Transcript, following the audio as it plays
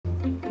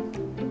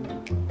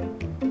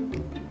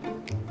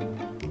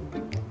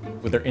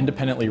With their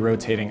independently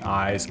rotating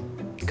eyes,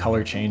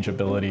 color change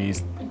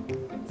abilities,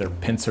 their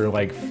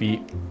pincer-like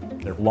feet,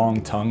 their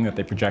long tongue that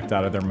they project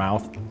out of their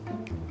mouth,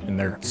 and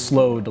their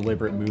slow,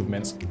 deliberate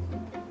movements,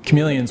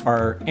 chameleons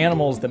are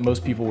animals that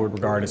most people would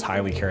regard as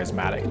highly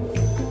charismatic.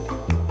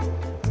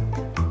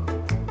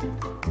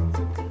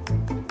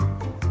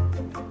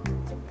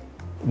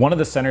 One of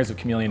the centers of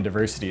chameleon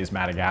diversity is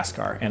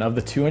Madagascar, and of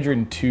the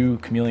 202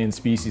 chameleon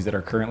species that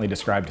are currently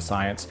described to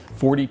science,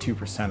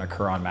 42%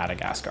 occur on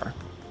Madagascar.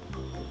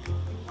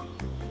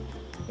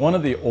 One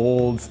of the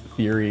old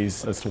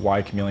theories as to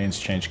why chameleons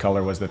change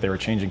color was that they were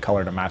changing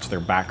color to match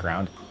their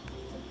background.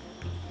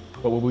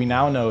 But what we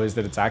now know is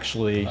that it's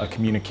actually a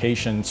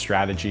communication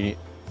strategy.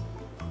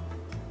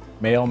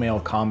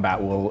 Male-male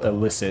combat will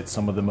elicit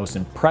some of the most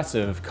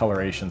impressive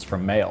colorations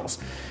from males.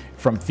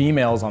 From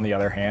females, on the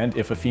other hand,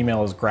 if a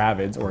female is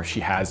gravid or she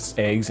has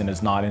eggs and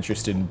is not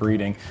interested in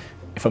breeding,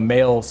 if a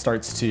male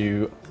starts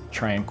to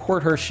try and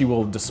court her, she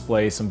will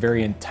display some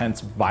very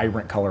intense,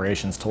 vibrant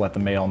colorations to let the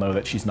male know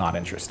that she's not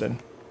interested.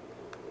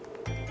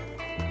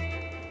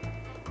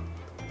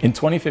 In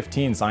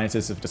 2015,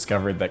 scientists have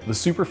discovered that the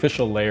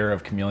superficial layer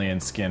of chameleon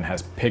skin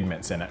has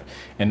pigments in it,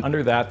 and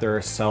under that there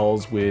are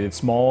cells with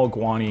small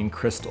guanine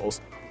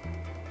crystals.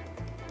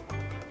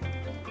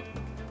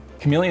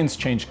 Chameleons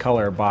change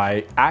color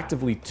by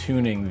actively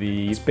tuning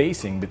the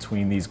spacing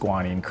between these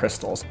guanine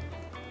crystals.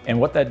 And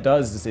what that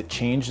does is it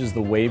changes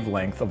the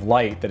wavelength of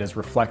light that is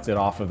reflected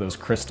off of those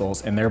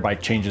crystals and thereby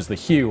changes the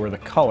hue or the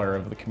color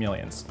of the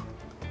chameleons.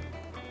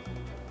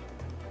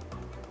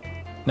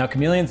 Now,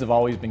 chameleons have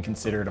always been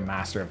considered a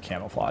master of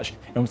camouflage,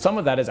 and some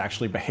of that is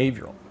actually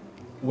behavioral.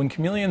 When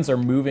chameleons are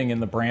moving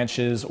in the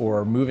branches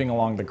or moving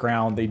along the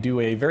ground, they do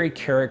a very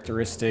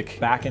characteristic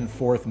back and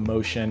forth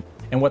motion.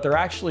 And what they're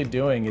actually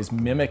doing is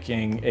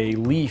mimicking a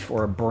leaf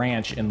or a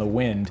branch in the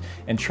wind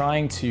and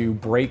trying to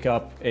break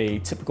up a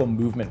typical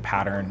movement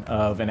pattern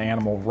of an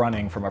animal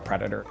running from a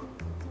predator.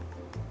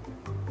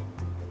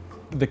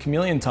 The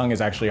chameleon tongue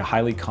is actually a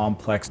highly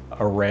complex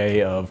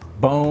array of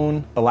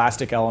bone,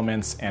 elastic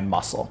elements, and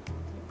muscle.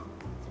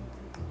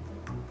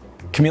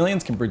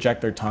 Chameleons can project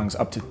their tongues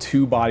up to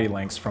 2 body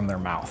lengths from their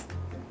mouth.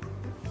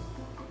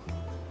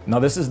 Now,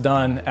 this is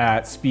done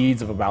at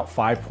speeds of about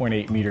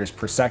 5.8 meters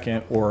per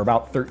second or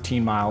about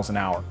 13 miles an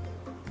hour.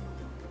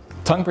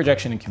 Tongue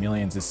projection in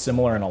chameleons is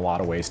similar in a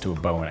lot of ways to a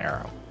bow and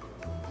arrow.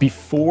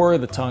 Before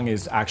the tongue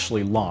is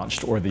actually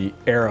launched, or the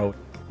arrow,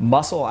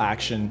 muscle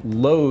action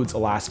loads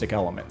elastic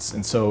elements.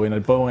 And so in a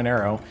bow and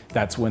arrow,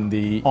 that's when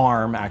the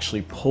arm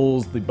actually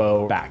pulls the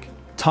bow back.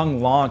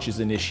 Tongue launch is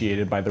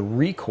initiated by the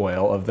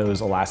recoil of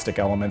those elastic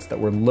elements that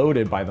were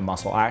loaded by the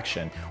muscle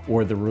action,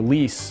 or the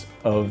release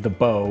of the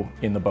bow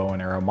in the bow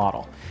and arrow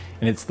model.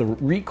 And it's the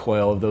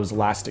recoil of those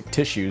elastic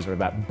tissues, or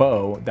that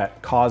bow,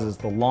 that causes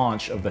the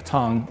launch of the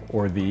tongue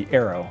or the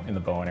arrow in the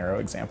bow and arrow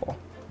example.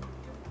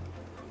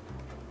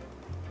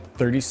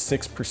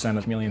 36%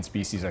 of chameleon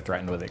species are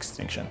threatened with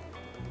extinction.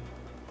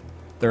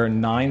 There are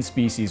 9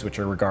 species which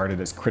are regarded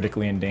as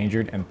critically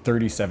endangered and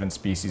 37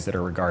 species that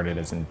are regarded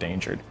as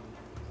endangered.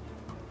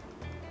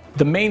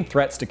 The main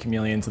threats to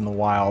chameleons in the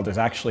wild is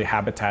actually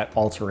habitat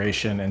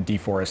alteration and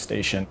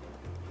deforestation.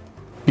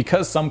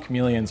 Because some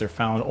chameleons are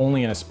found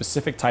only in a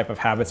specific type of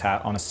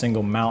habitat on a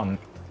single mountain,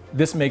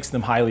 this makes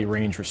them highly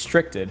range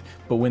restricted,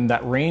 but when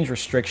that range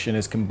restriction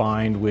is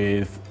combined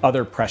with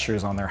other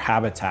pressures on their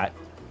habitat,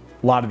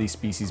 a lot of these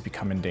species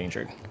become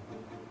endangered.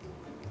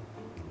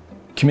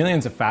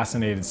 Chameleons have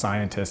fascinated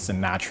scientists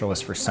and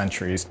naturalists for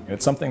centuries.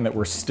 It's something that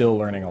we're still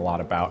learning a lot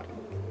about.